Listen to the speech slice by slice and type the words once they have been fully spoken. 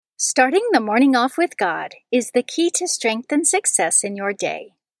Starting the morning off with God is the key to strength and success in your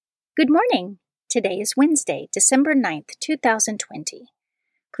day. Good morning. Today is Wednesday, December 9th, 2020.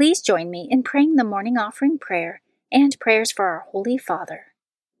 Please join me in praying the morning offering prayer and prayers for our Holy Father.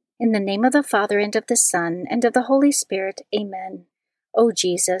 In the name of the Father, and of the Son, and of the Holy Spirit, Amen. O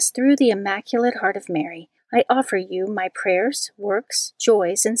Jesus, through the Immaculate Heart of Mary, I offer you my prayers, works,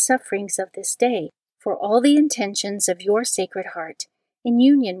 joys, and sufferings of this day, for all the intentions of your Sacred Heart, in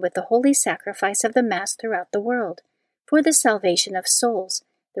union with the holy sacrifice of the Mass throughout the world, for the salvation of souls,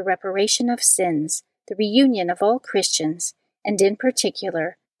 the reparation of sins, the reunion of all Christians, and in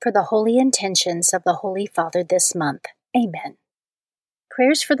particular, for the holy intentions of the Holy Father this month. Amen.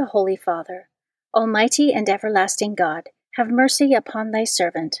 Prayers for the Holy Father. Almighty and everlasting God, have mercy upon thy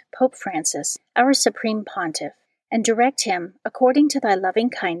servant, Pope Francis, our Supreme Pontiff, and direct him, according to thy loving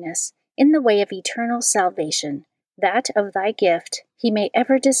kindness, in the way of eternal salvation, that of thy gift he may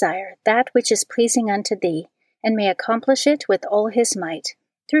ever desire that which is pleasing unto thee, and may accomplish it with all his might.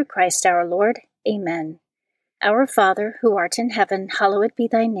 Through Christ our Lord. Amen. Our Father, who art in heaven, hallowed be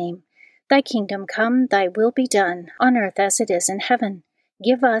thy name. Thy kingdom come, thy will be done, on earth as it is in heaven.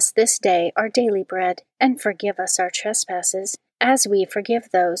 Give us this day our daily bread, and forgive us our trespasses, as we forgive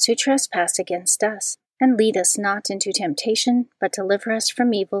those who trespass against us. And lead us not into temptation, but deliver us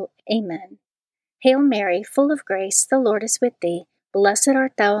from evil. Amen. Hail Mary, full of grace, the Lord is with thee. Blessed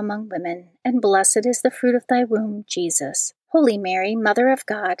art thou among women, and blessed is the fruit of thy womb, Jesus. Holy Mary, Mother of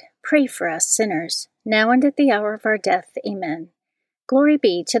God, pray for us sinners, now and at the hour of our death. Amen. Glory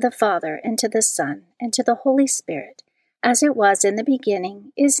be to the Father, and to the Son, and to the Holy Spirit, as it was in the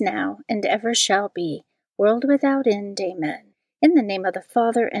beginning, is now, and ever shall be, world without end. Amen. In the name of the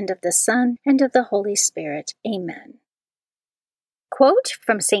Father, and of the Son, and of the Holy Spirit. Amen. Quote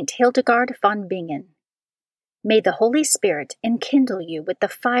from St. Hildegard von Bingen. May the Holy Spirit enkindle you with the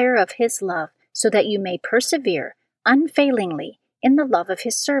fire of his love, so that you may persevere unfailingly in the love of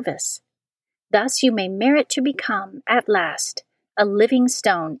his service. Thus you may merit to become, at last, a living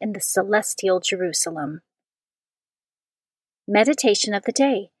stone in the celestial Jerusalem. Meditation of the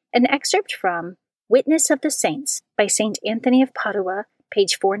Day, an excerpt from Witness of the Saints by St. Anthony of Padua,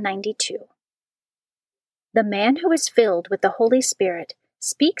 page 492. The man who is filled with the Holy Spirit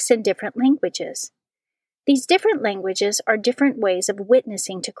speaks in different languages. These different languages are different ways of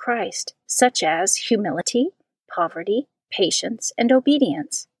witnessing to Christ, such as humility, poverty, patience, and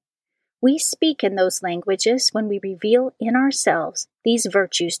obedience. We speak in those languages when we reveal in ourselves these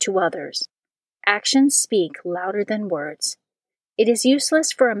virtues to others. Actions speak louder than words. It is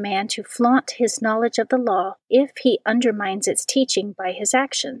useless for a man to flaunt his knowledge of the law if he undermines its teaching by his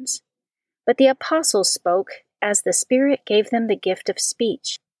actions. But the apostles spoke as the Spirit gave them the gift of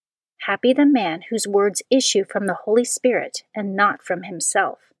speech. Happy the man whose words issue from the Holy Spirit and not from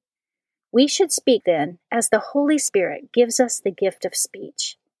himself. We should speak then as the Holy Spirit gives us the gift of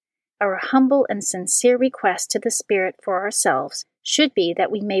speech. Our humble and sincere request to the Spirit for ourselves should be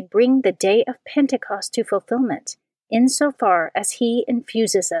that we may bring the day of Pentecost to fulfillment, insofar as he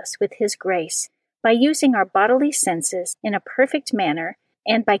infuses us with his grace, by using our bodily senses in a perfect manner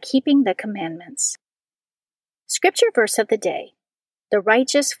and by keeping the commandments. Scripture verse of the day. The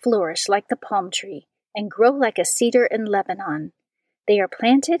righteous flourish like the palm tree, and grow like a cedar in Lebanon. They are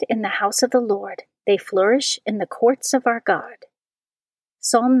planted in the house of the Lord. They flourish in the courts of our God.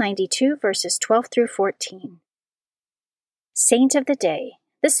 Psalm 92, verses 12 through 14. Saint of the Day.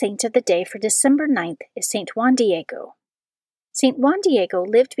 The saint of the day for December 9th is Saint Juan Diego. Saint Juan Diego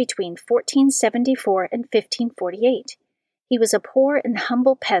lived between 1474 and 1548. He was a poor and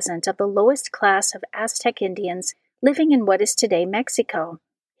humble peasant of the lowest class of Aztec Indians living in what is today Mexico.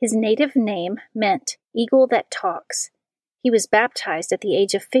 His native name meant eagle that talks. He was baptized at the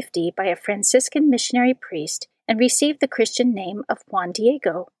age of 50 by a Franciscan missionary priest and received the Christian name of Juan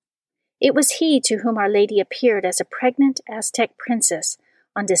Diego. It was he to whom Our Lady appeared as a pregnant Aztec princess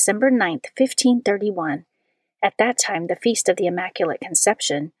on December 9th, 1531, at that time the Feast of the Immaculate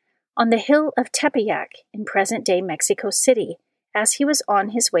Conception, on the hill of Tepeyac in present-day Mexico City, as he was on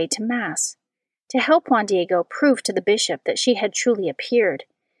his way to Mass. To help Juan Diego prove to the bishop that she had truly appeared,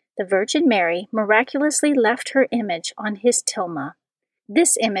 the Virgin Mary miraculously left her image on his tilma.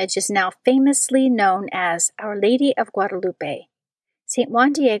 This image is now famously known as Our Lady of Guadalupe. St.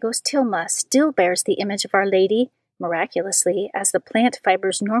 Juan Diego's tilma still bears the image of Our Lady, miraculously, as the plant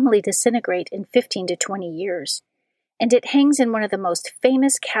fibers normally disintegrate in 15 to 20 years, and it hangs in one of the most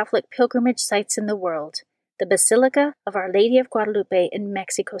famous Catholic pilgrimage sites in the world, the Basilica of Our Lady of Guadalupe in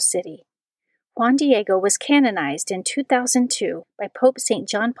Mexico City. Juan Diego was canonized in 2002 by Pope St.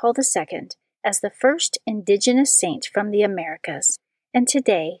 John Paul II as the first indigenous saint from the Americas, And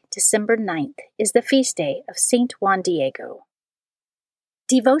today, December 9th, is the feast day of Saint Juan Diego.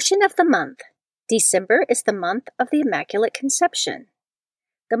 Devotion of the month. December is the month of the Immaculate Conception.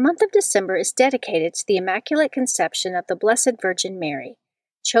 The month of December is dedicated to the Immaculate Conception of the Blessed Virgin Mary,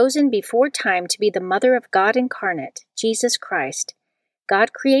 chosen before time to be the Mother of God incarnate, Jesus Christ.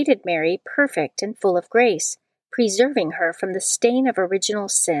 God created Mary perfect and full of grace, preserving her from the stain of original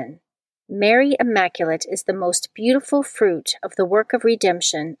sin. Mary Immaculate is the most beautiful fruit of the work of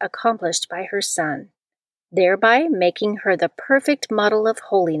redemption accomplished by her Son, thereby making her the perfect model of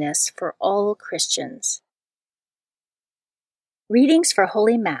holiness for all Christians. Readings for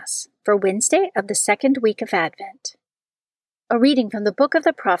Holy Mass for Wednesday of the second week of Advent. A reading from the book of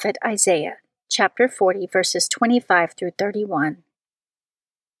the prophet Isaiah, chapter 40, verses 25 through 31.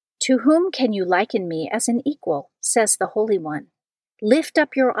 To whom can you liken me as an equal, says the Holy One? Lift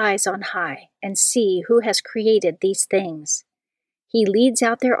up your eyes on high and see who has created these things. He leads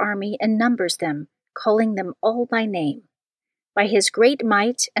out their army and numbers them, calling them all by name. By his great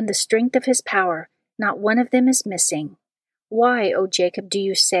might and the strength of his power, not one of them is missing. Why, O Jacob, do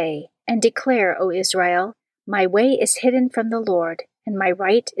you say, and declare, O Israel, my way is hidden from the Lord, and my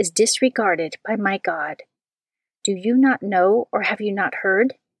right is disregarded by my God? Do you not know, or have you not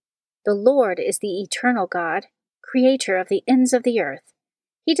heard? The Lord is the eternal God, creator of the ends of the earth.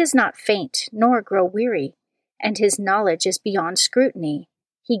 He does not faint nor grow weary, and his knowledge is beyond scrutiny.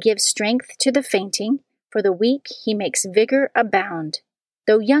 He gives strength to the fainting, for the weak he makes vigor abound.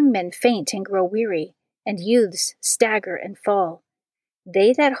 Though young men faint and grow weary, and youths stagger and fall,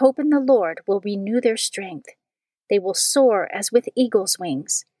 they that hope in the Lord will renew their strength. They will soar as with eagle's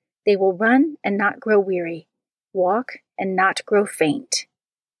wings. They will run and not grow weary, walk and not grow faint.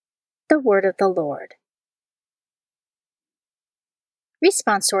 The word of the Lord.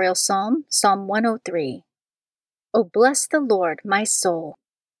 Responsorial Psalm, Psalm 103. O bless the Lord, my soul.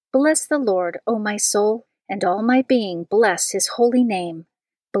 Bless the Lord, O my soul, and all my being bless his holy name.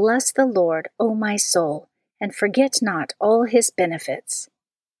 Bless the Lord, O my soul, and forget not all his benefits.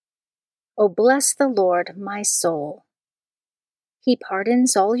 O bless the Lord, my soul. He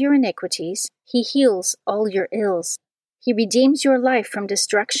pardons all your iniquities. He heals all your ills. He redeems your life from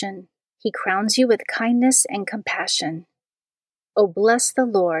destruction. He crowns you with kindness and compassion. O bless the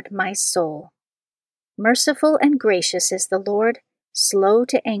Lord, my soul. Merciful and gracious is the Lord, slow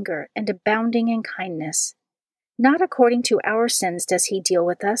to anger and abounding in kindness. Not according to our sins does he deal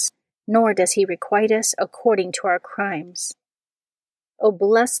with us, nor does he requite us according to our crimes. O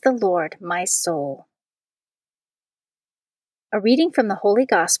bless the Lord, my soul. A reading from the Holy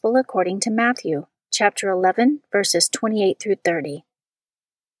Gospel according to Matthew, chapter 11, verses 28 through 30.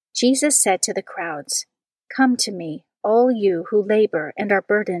 Jesus said to the crowds, Come to me, all you who labor and are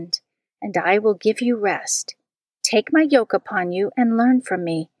burdened, and I will give you rest. Take my yoke upon you and learn from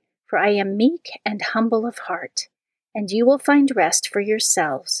me, for I am meek and humble of heart, and you will find rest for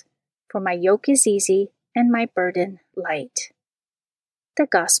yourselves, for my yoke is easy and my burden light. The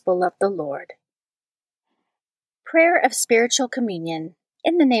Gospel of the Lord. Prayer of Spiritual Communion.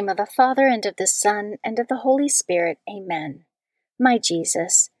 In the name of the Father, and of the Son, and of the Holy Spirit. Amen. My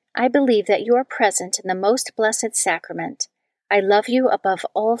Jesus, I believe that you are present in the most blessed sacrament. I love you above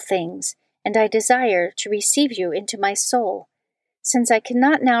all things, and I desire to receive you into my soul. Since I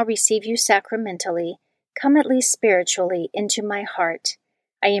cannot now receive you sacramentally, come at least spiritually into my heart.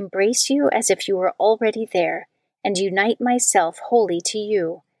 I embrace you as if you were already there, and unite myself wholly to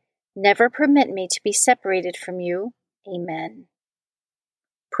you. Never permit me to be separated from you. Amen.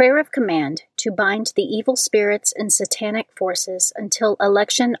 Prayer of Command to bind the evil spirits and satanic forces until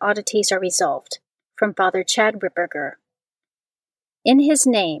election oddities are resolved. From Father Chad Ripperger. In his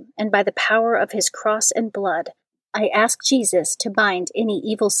name, and by the power of his cross and blood, I ask Jesus to bind any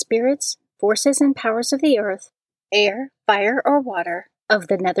evil spirits, forces, and powers of the earth, air, fire, or water, of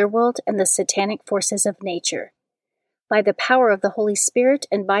the netherworld and the satanic forces of nature. By the power of the Holy Spirit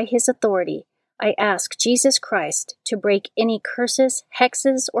and by his authority, I ask Jesus Christ to break any curses,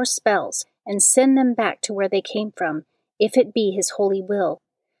 hexes, or spells, and send them back to where they came from, if it be his holy will.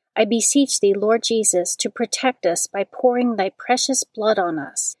 I beseech thee, Lord Jesus, to protect us by pouring thy precious blood on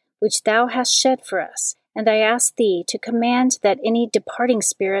us, which thou hast shed for us, and I ask thee to command that any departing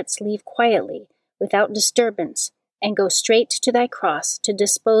spirits leave quietly, without disturbance, and go straight to thy cross to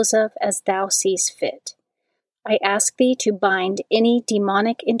dispose of as thou seest fit. I ask thee to bind any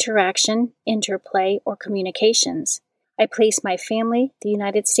demonic interaction, interplay, or communications. I place my family, the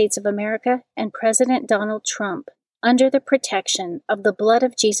United States of America, and President Donald Trump under the protection of the blood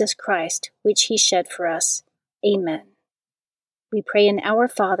of Jesus Christ, which he shed for us. Amen. We pray in Our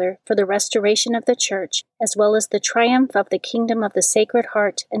Father for the restoration of the Church, as well as the triumph of the kingdom of the Sacred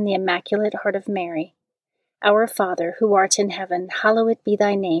Heart and the Immaculate Heart of Mary. Our Father, who art in heaven, hallowed be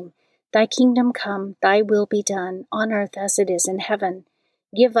thy name. Thy kingdom come, thy will be done, on earth as it is in heaven.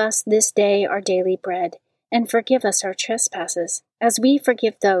 Give us this day our daily bread, and forgive us our trespasses, as we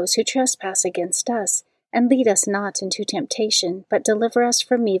forgive those who trespass against us. And lead us not into temptation, but deliver us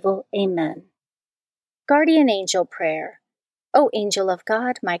from evil. Amen. Guardian Angel Prayer. O angel of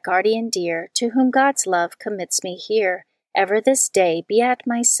God, my guardian dear, to whom God's love commits me here, ever this day be at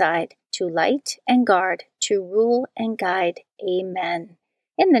my side, to light and guard, to rule and guide. Amen.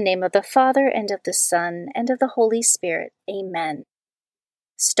 In the name of the Father, and of the Son, and of the Holy Spirit. Amen.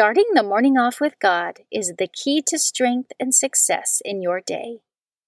 Starting the morning off with God is the key to strength and success in your day.